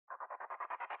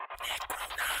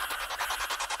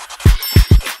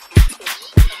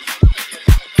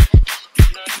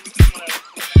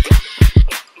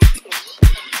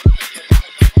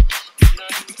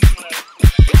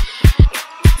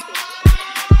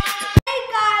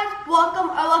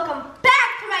Welcome back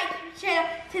to my channel.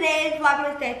 Today is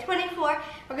Vlogmas day 24.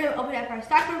 We're going to open up our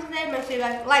stockings today. Make sure you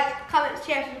guys like, comment,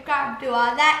 share, subscribe, do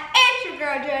all that. It's your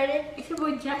girl, Jordan. It's your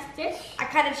boy, Justice. I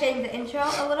kind of changed the intro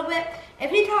a little bit. If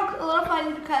he talks a little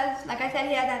funny because, like I said,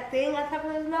 he has that thing on top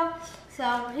of his mouth.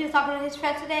 So he was talking to his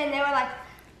friends today and they were like,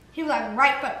 he was like,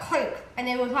 right foot creek. And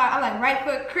it was hard. I'm like, right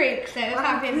foot creek. So it was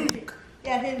hard for him to,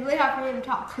 yeah, it's really hard for him to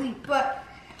talk creek. But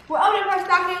we're opening up our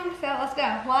stockings, so let's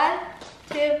go. 1,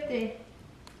 2, 3.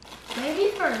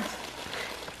 Baby first.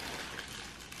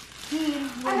 I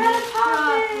gotta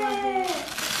pop it.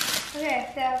 Okay,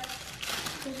 so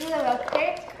this is a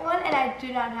milkshake one, and I do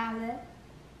not have this.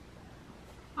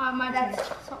 That's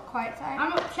so quite sorry.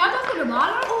 Should I go to the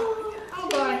bottom? Oh, I'll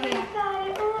go right here.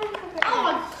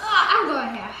 I'm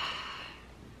going here.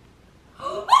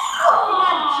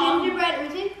 Gingerbread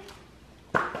Uzi.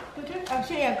 Oh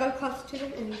shit, yeah, go close to the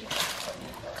Uzi.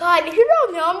 God, if you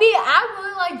don't know me, I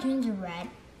really like gingerbread.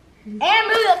 And I'm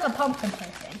really like a pumpkin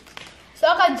person. So I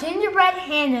got gingerbread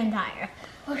hand entire.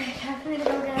 Okay, time for me to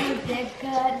go down and dig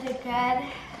good.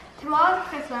 Tomorrow's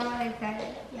Christmas, I'm really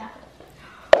excited. Yeah.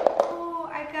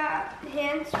 Oh, I got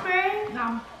hand spray.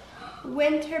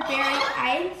 Winter berry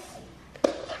ice.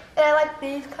 And I like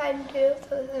these kind too,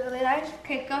 so this is really nice.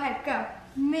 Okay, go ahead, go.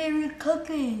 Merry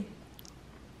cookie.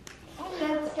 Oh,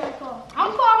 that's so cool. I'm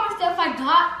putting all my stuff I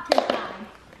got to the side.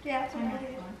 Yeah, that's really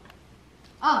good.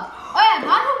 Oh yeah,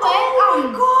 by the way,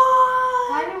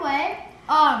 By the way,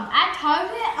 at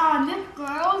Target, this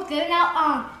girl is giving out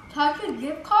Target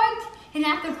gift cards, and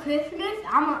after Christmas,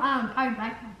 I'm probably buy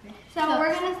something. So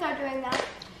we're gonna start doing that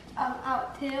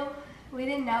out too. We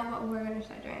didn't know, but we're gonna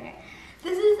start doing it.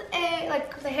 This is a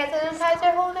the hand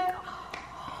sanitizer holder.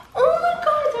 Oh my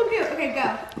god, it's so cute. Okay,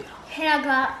 go. And I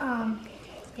got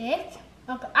this.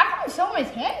 Okay, I got so much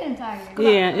hand sanitizer.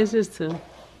 Yeah, it's just 2.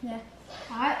 Yeah.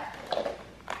 Alright.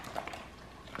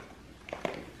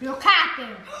 You're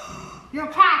capping. You're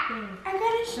capping. I got a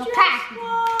You're stress capping.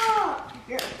 ball.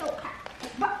 You're so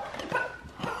capping.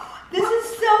 This is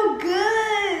so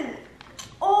good.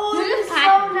 Oh, You're this is just so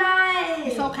capping. nice.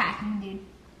 You're so capping, dude.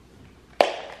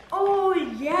 Oh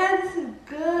yeah, this is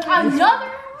good. Another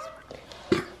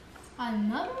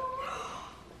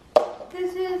one.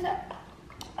 This is a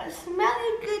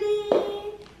smelly goodie.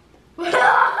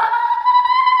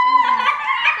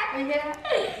 Oh, you hear that?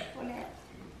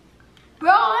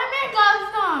 Bro, let me got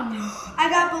some. I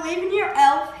got Believe in Your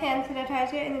Elf hand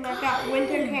sanitizer, and then I got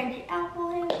Winter Candy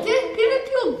Apple hand. This is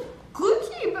too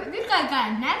Gucci, but this guy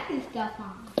got nasty stuff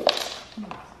on.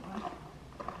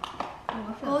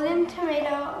 Golden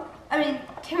tomato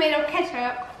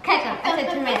ketchup. I said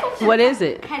tomato. What is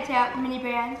it? Ketchup, mini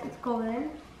brands. It's golden.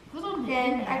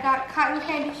 Then I got cotton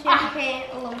candy champagne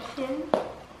lotion.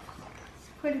 It's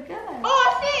pretty good. Oh,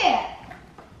 I see it.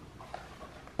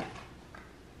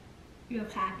 You're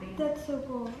capping. That's so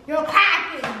cool. You're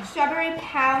capping. Strawberry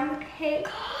pound cake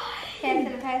hand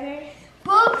sanitizer.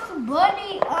 Bugs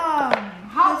Bunny,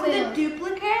 This is a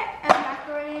duplicate of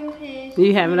macaroni and cheese.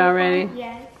 You have it already?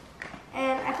 Yes.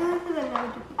 And I think this is another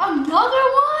duplicate. Another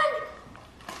one?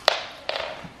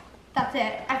 That's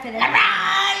it. I finished.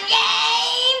 LeBron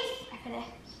James. I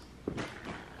finished.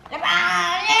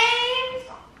 LeBron James.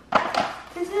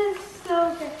 This is so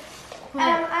good. Wait a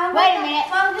minute. Wait a minute.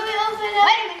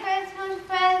 Christmas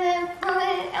present.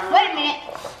 Wait a minute.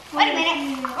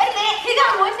 He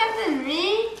got more stuff than me.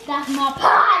 That's my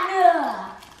partner.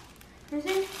 Who's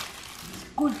it?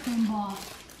 Good thing, boss.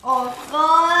 Oh,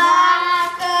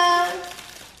 God.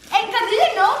 And because you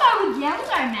didn't know if our gems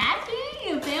are matching,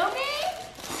 you feel me?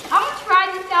 I'm gonna try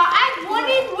this out. I had one of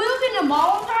these wheels in the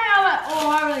ball turn. I was like, oh,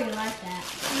 I really like that.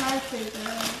 That's pretty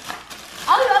good.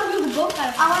 I'll do the both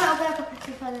guys. I want to open up a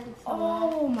picture for this.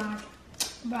 Oh my,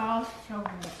 bro, so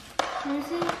good. Let me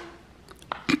see.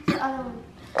 The other one.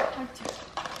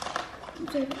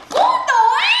 Oh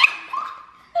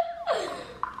no!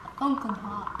 Uncle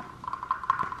Pop.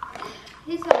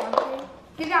 He's so hungry.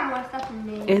 He got more stuff than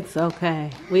me. It's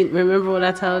okay. Remember what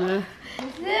I told you?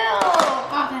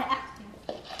 Okay.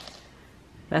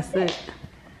 That's it.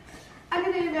 I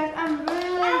can tell you guys, I'm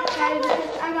really excited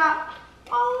because I got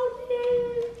all of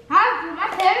these. My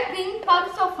favorite thing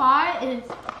probably so far is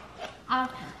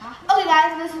Okay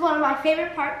guys, this is one of my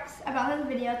favorite parts about this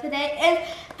video today is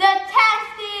the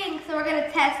testing. So we're gonna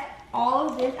test all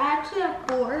of this. I actually have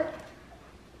 4.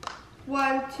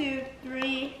 1, 2,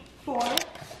 3, 4.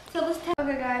 So let's test.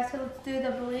 Okay guys, so let's do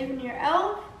the Believe in Your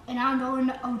Elf and I'm going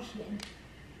to the ocean.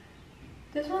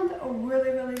 This one's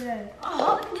really, really good.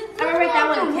 Oh, I'm gonna rate that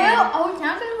one a 10. Oh, it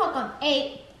sounds like an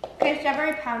 8. Okay,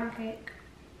 strawberry pound cake.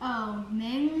 Oh,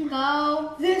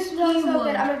 mango. This smells so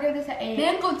good. I'm gonna give this an 8.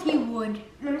 Mango tea wood.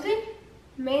 Let me see.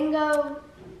 Mango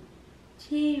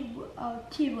tea. Oh,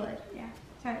 tea wood. Yeah.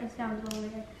 Sorry, it sounds really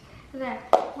weird. Okay.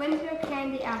 Winter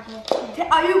candy apple.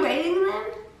 Are you rating them?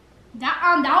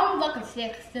 That one's like a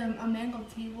 6. A mango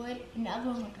tea wood, and the other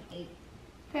one's like an 8.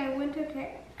 Okay, winter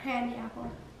candy apple.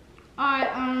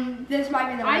 Alright, This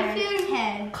might be the I winner. think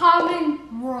 10. common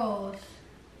rose.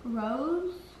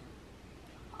 Rose.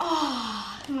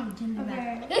 Oh, come on, ginger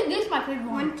Okay. beer. This is my favorite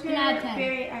one. Winter 10 out of 10.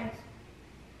 berry ice.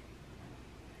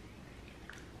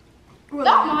 Really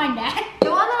Don't good. mind that. The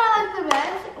one that I liked the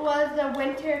best was the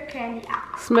winter candy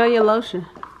apple. Smell your lotion.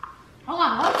 Oh,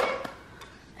 I love it.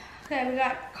 Okay, we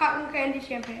got cotton candy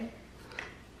champagne.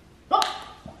 Oh.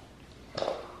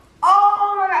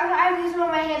 Oh my god, I have these on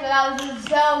my hands and that was just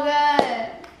so good.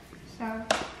 So,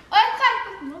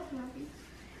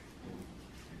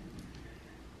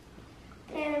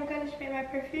 and I'm gonna spray my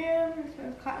perfume. This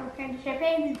one's cotton candy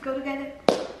champagne. These go together.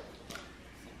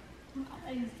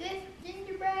 Is this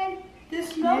gingerbread? This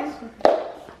smells pretty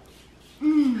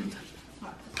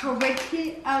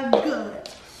good.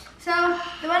 So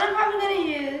the one I'm probably gonna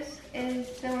use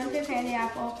is the winter candy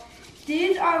apple.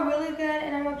 These are really good,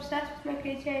 and I'm obsessed with my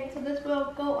keychain. So this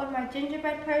will go on my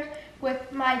gingerbread purse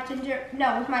with my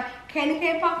with my candy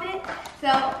cane pocket.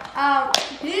 So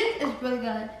this is really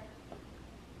good.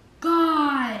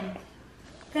 Guys,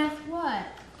 guess what?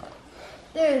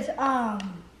 There's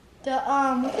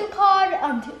what's it called?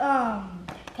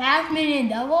 Tasmanian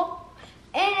Devil,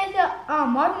 and it's a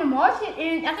Martin the Martian,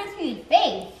 and I can see his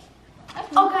face.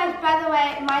 Oh guys, by the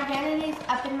way, my vanity's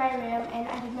up in my room, and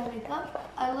I did my makeup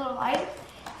a little light,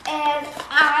 and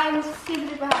I'm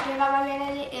super happy about my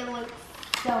vanity. It looks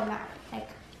so nice, like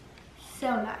so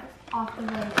nice off the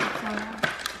lid. It's so nice.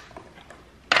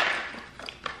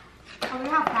 I wonder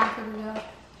how fast it will go.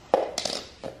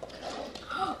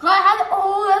 God,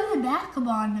 there's a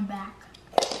basketball on the back.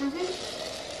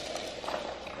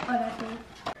 Oh, that's me.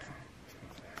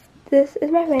 This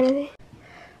is my vanity.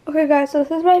 Okay guys, so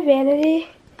this is my vanity.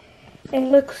 It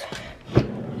looks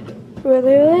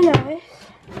really, really nice.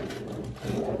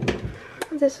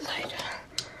 This is how you do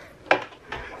it.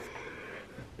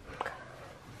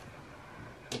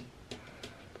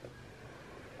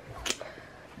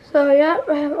 So yeah,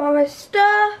 I have all my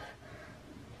stuff.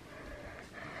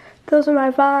 Those are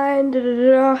my Vine,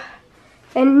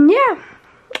 and yeah,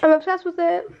 I'm obsessed with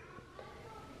it.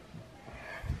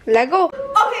 Lego.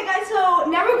 Okay guys, so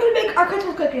now we're gonna make our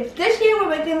Christmas cookies. This year we're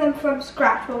making them from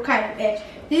scratch, well kind of ish.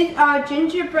 These are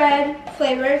gingerbread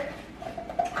flavored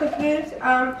cookies.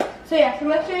 So yeah, so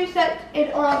make sure you set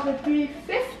it on the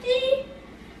 350.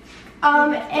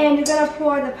 And you're gonna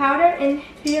pour the powder into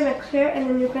your mixer, and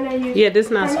then you're gonna use. Yeah, this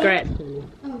is not scratch. Oh,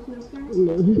 it's not scratch?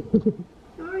 No.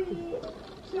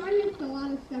 Sorry, it's a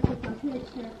lot of stuff with our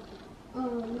mixer.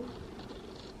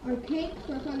 Our cakes,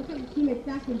 so I found something to make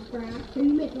that from scratch. So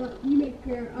you make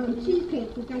your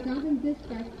cheesecakes, which I got them this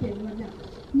scratch too. What that?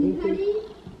 Need honey,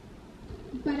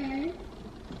 butter,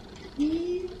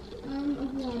 squeeze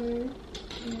of water,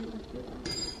 and let's do that.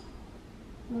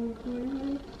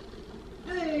 Honey.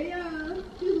 Hey, yeah,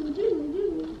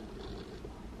 doodle.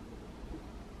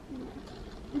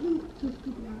 I think just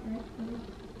keep it out, right?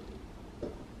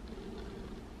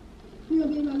 You'll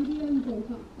be my video and go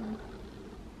top, right?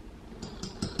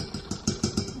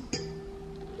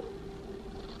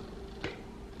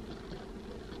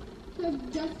 So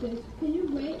Justice, can you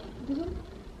rate 1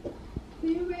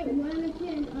 out of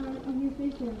 10 of your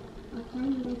facial? I'll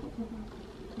find you like it so far.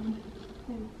 10.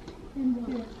 10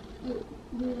 what? Oh,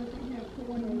 do it like that. Yeah, put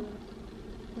 1 in.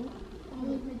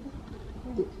 Always like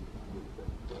that.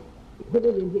 Put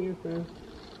it in here first.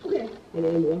 Okay. And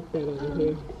then walk that over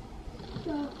here.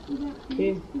 So we got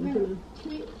these. Yeah,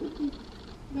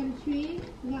 We got a tree.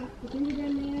 We got the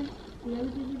gingerbread man, another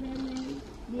gingerbread man,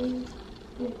 these,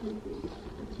 and these.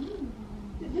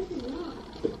 This is a lot.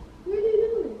 What are you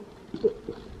doing?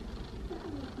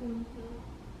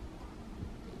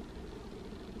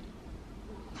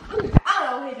 I don't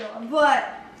know what he's doing, but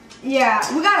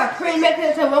yeah, we gotta pre-mix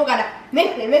it, so we don't gotta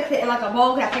mix it in like a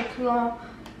bowl that takes too long.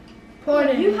 Pour it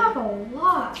in. You have a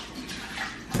lot.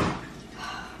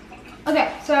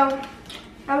 Okay, so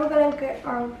now we're gonna get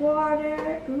our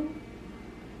water.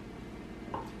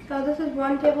 So this is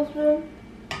 1 tablespoon,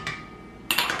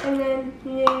 and then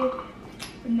you need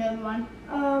Another one.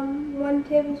 1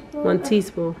 tablespoon. 1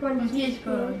 teaspoon. 1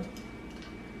 teaspoon.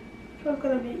 So it's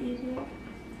gonna be easy.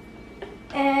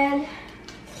 And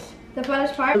the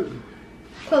funnest part.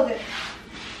 Close it.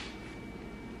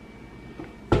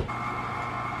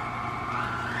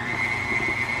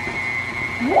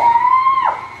 Woo!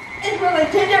 It's really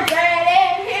gingerbread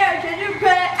in here,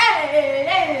 gingerbread, hey,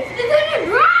 hey. It's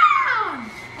gingerbread!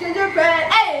 Gingerbread,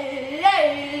 hey,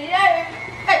 hey, hey,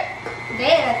 hey.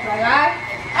 Dance, my guy.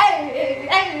 Hey,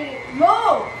 hey,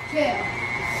 move. Chill.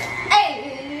 Hey,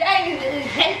 hey,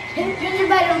 hey.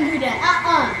 Gingerbread don't do that.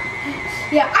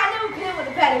 Yeah, I never play with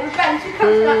the Patty. With Patty, she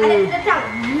comes to the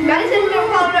Madison never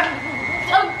called her.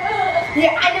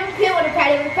 Yeah, I never play with the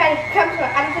Patty. With Patty comes to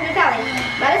I don't the Patty.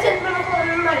 Madison never called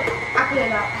her money. I put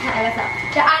it out. That's out.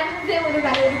 Yeah, I never play with the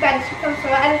Patty. With Patty, she comes to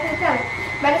I don't the Patty.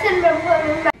 Madison never called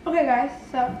her money. Okay, guys.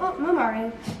 So, I'm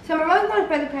already. So my mom's going to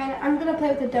play the pan. I'm gonna play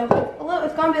with the dough.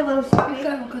 It's gonna be a little sticky.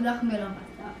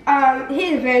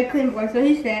 He's a very clean boy, so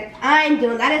he said, I'm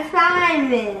doing that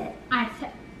assignment. I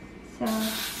said. So.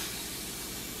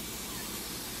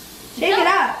 Shake it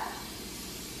up.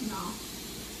 No.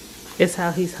 It's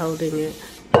how he's holding it.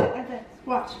 Like this.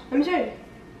 Watch. Let me show you.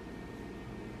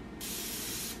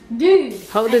 Dude.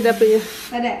 Hold it up in your...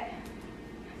 Like that.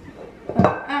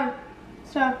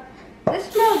 So this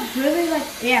smells really like,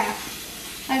 yeah,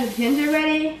 like a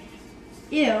gingerbread.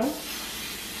 Ew.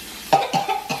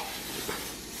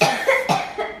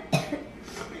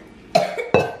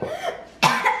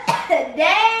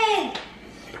 Dang.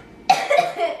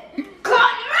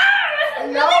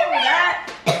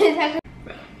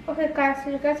 Okay guys, so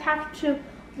you guys have to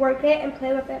work it and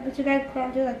play with it, but you guys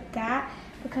can't do like that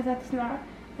because that's not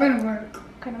Gonna work.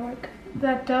 gonna work.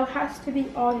 The dough has to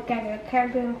be all together. It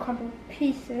can't be in a couple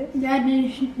pieces. Yeah,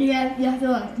 you have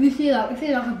to like, we see like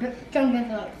a bit chunk of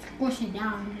like squish it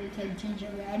down into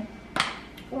gingerbread.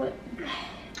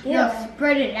 Yeah. Like,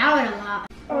 spread it out a lot.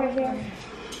 Over here.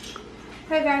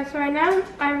 Okay guys, so right now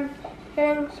I'm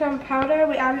getting some powder.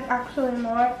 We added actually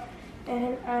more.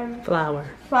 And Flour.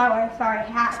 flour, sorry,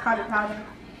 hat cotton powder.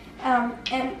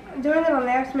 And doing it on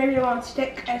there so maybe it won't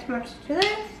stick as much to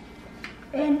this.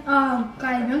 And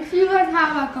guys, make sure you guys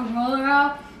have like a roller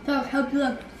out to help you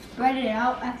like spread it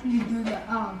out after you do the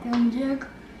film jig.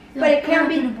 But it can't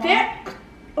be thick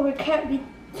or it can't be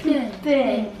too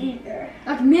thin either.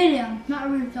 Like medium, not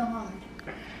really so hard.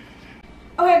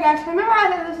 Okay guys, so remember I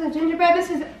said this is gingerbread? This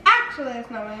is actually a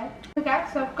snowman. Okay,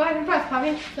 so go ahead and press,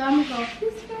 Poppy. So I'm gonna go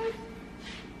this way.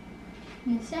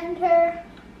 In the center.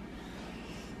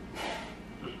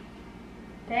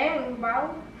 Dang,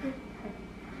 bro.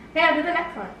 Yeah, do the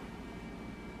next one.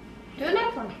 Do the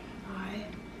next one. Alright.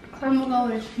 So I'm gonna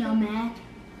go with a snowman.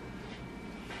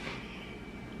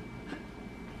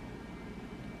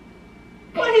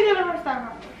 What are you gonna first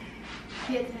time?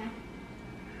 Get that.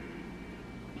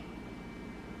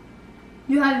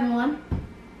 You have one?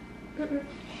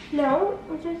 No,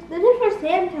 this is for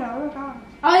Santa. Oh my gosh.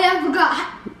 Oh yeah, I forgot.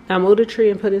 I move the tree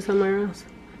and put it somewhere else.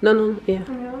 No, yeah.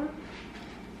 No.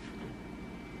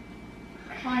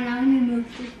 Oh, now let me move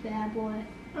this bad boy.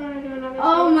 Oh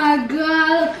Oh my god,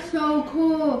 that looks so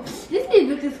cool. This is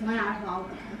the biggest one I've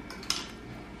ever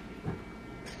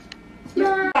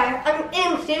done. Guys, I'm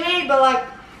in seaweed, but like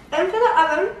into the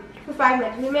oven for 5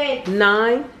 minutes. We made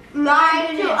 9.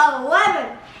 9 to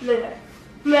 11 minutes.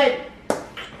 Made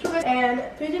and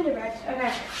 3 gingerbreads.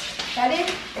 Okay,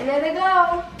 ready? And there they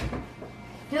go.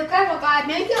 Be careful, guys.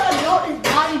 Make sure you know his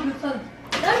body because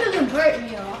that doesn't hurt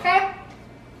you, okay?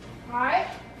 Alright.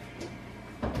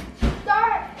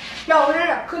 Start. No.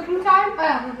 Cooking time. Oh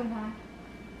yeah, cooking time.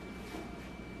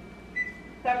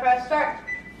 Start, press start.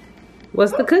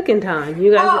 What's the cooking time?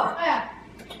 You guys... Oh, yeah.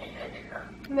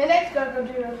 Minutes, go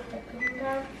do the cooking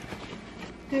time.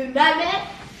 Do 9 minutes.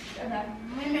 Okay.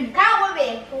 Wait a minute. Count with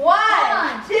me.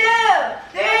 1, 2,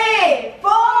 3,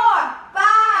 4, 5,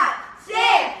 6,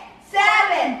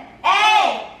 7,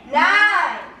 8,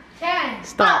 9, 10.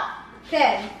 Stop.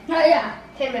 10. Oh yeah.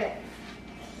 10 minutes.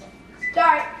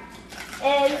 Start.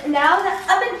 And now the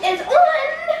oven is on.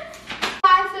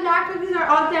 Guys, so now our cookies are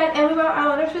all done, and we got our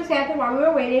letters for Santa while we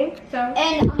were waiting. So.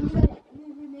 And I'm gonna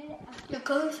move it after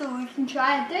cooking so we can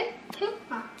try it. 3, 2,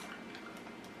 1.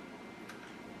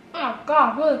 Oh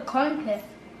god, really crunchy.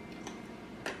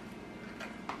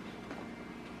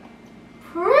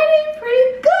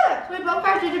 Pretty good. So we both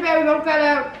got gingerbread, we both got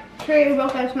a tree, we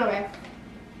both got a snowman.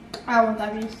 I don't want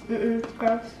that piece. It's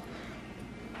gross.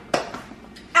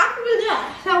 After we do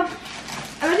that, so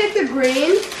I'm gonna take the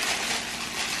green.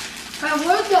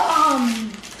 Where's the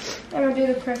I'm gonna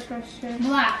do the Christmas tree.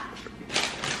 black?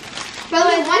 By the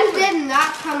way, one did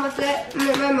not come with it.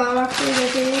 My mom actually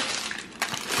did these.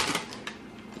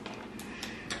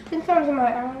 This one's in my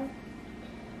eye.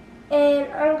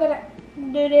 And I'm gonna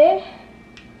do this.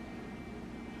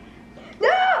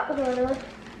 No! whatever.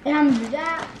 And I'm gonna do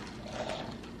that.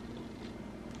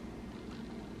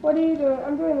 What are you doing?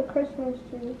 I'm doing the Christmas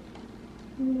tree.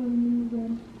 He's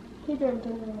doing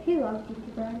gingerbread. He loves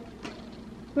gingerbread.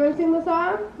 You want to sing the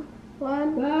song?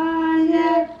 One,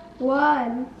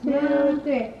 two,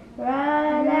 three.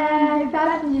 Run as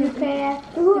fast as you can.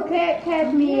 You can't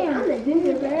catch me. I'm the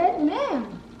gingerbread man.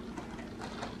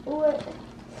 What?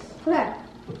 Okay.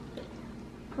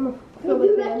 I'm a fill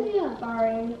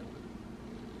Sorry.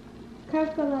 Can I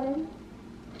fill that in?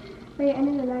 Wait, I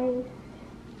need a knife.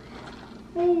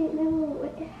 Wait, no,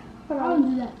 wait. Hold on. I'll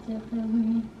do that too for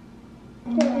me.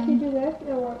 Okay, if you do this,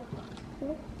 it'll work.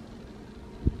 Okay.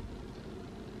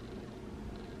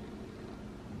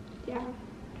 Yeah.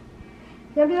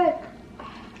 It'll be like,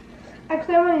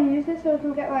 actually I want to use this so we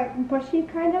can get like bushy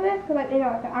kind of it. So like, you know,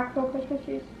 like the actual Christmas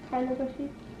tree is kind of bushy.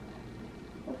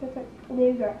 So it's like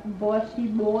leaves are bushy.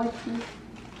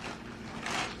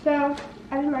 So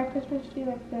I did my Christmas tree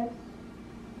like this.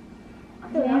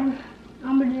 Yeah,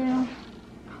 I'm gonna do.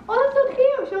 Oh, that's so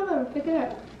cute. Show them. Pick it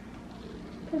up.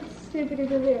 That's stupid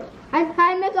as a video. I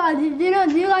kind of got, do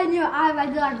you like your eyes? I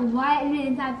do like white and then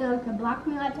inside the like a black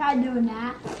me. I tried doing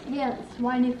that. Yeah, like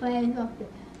swiney face with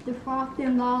the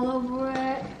frosting all over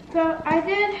it. So I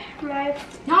did my.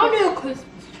 Now I'll do a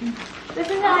Christmas tree. This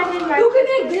is how I did my. You can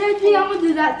make good tree. I'm gonna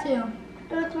do that too.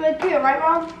 That's really cute, right,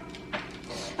 Mom?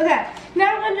 Okay,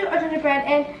 now I'm gonna do a gingerbread,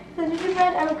 and the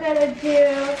gingerbread I'm gonna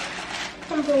do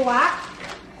some black.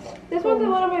 This one's a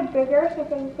little bit bigger, so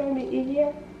it's gonna be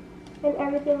easier, and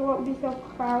everything won't be so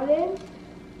crowded.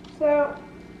 So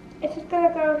it's just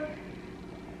gonna go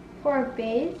for a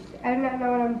base. I do not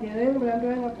know what I'm doing, but I'm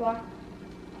doing a black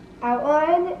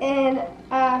outline, and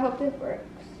I hope this works.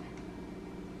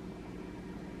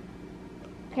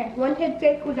 Okay, one kid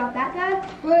shake, we got that done.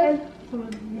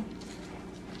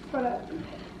 Hold up.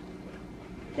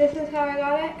 This is how I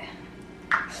got it.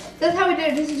 This is how we do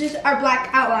it. This is just our black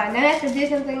outline. Then I have to do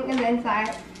something in the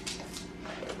inside.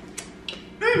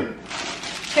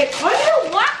 Wait, What do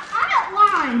you black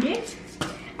outline, dude?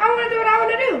 I want to do what I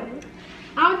want to do.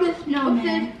 I'm just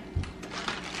snowman.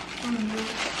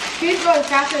 He's going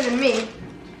faster than me.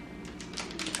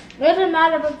 Doesn't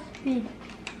matter about the speed.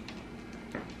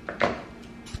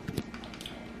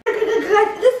 This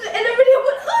is in the video,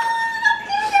 but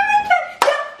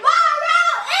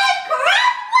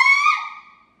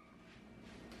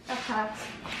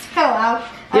it's kind of loud.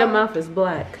 Your mouth is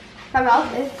black. My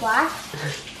mouth is black.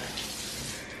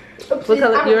 What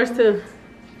color? Yours too.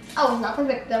 I was not the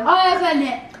victim. Oh, I got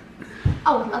it.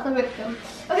 I was not the victim.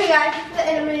 Okay, guys, this is the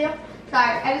end of the video.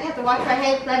 Sorry, I just have to wash my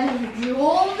hands because I just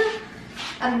drooled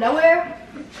out of nowhere.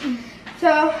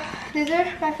 So, these are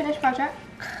my finished project.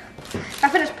 My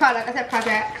finished product. I said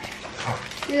project.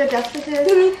 These are justices.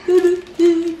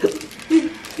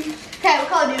 Okay, what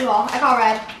color do you all? I call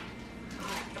red.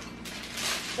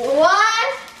 1,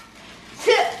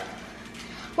 2.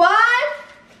 1,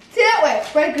 2. Wait,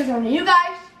 red goes on to you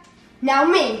guys. Now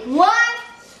me. 1,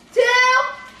 2,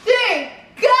 3.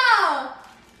 Go!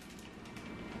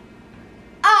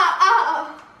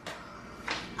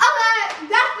 Okay,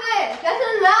 that's it. That's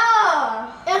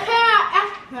enough. Okay,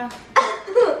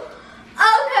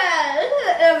 this is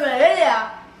the end of the video.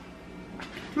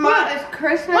 Tomorrow is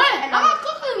Christmas. Wait, and I got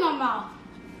cookie in my mouth.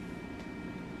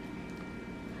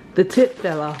 The tip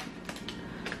fell off.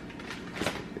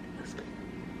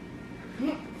 He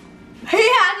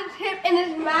had a tip in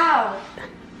his mouth.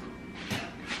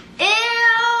 Ew!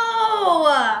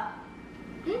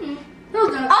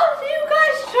 I'll see you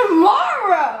guys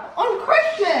tomorrow on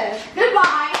Christmas.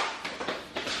 Goodbye.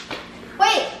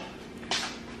 Wait.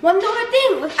 One more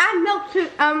thing. Let's add milk to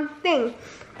thing.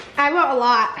 I wrote a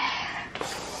lot.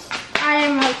 I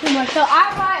didn't write too much. So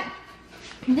I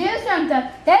write, dear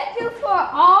Santa, thank you for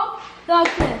all the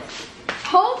gifts.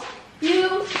 Hope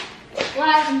you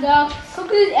like the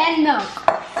cookies and milk.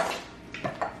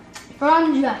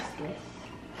 From Justice.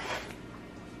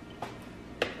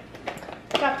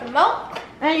 Got some milk.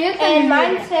 And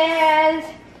mine says,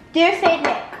 Dear Saint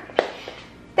Nick,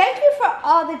 thank you for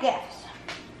all the gifts.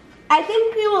 I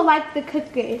think you will like the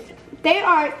cookies. They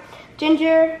are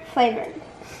ginger flavored.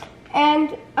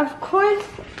 And of course,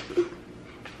 the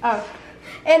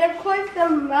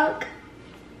milk.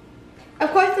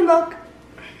 Of course the milk.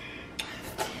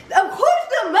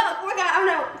 Oh my God, oh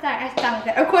no, sorry, I stopped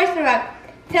there. Of course the milk.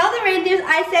 Tell the reindeers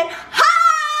I said hi.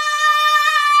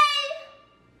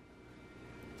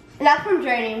 And that's from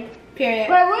Journey, period. Wait,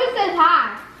 where says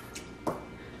hi?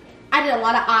 I did a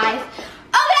lot of eyes.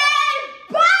 Okay,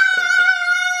 bye!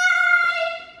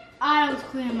 I was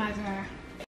cleaning my car.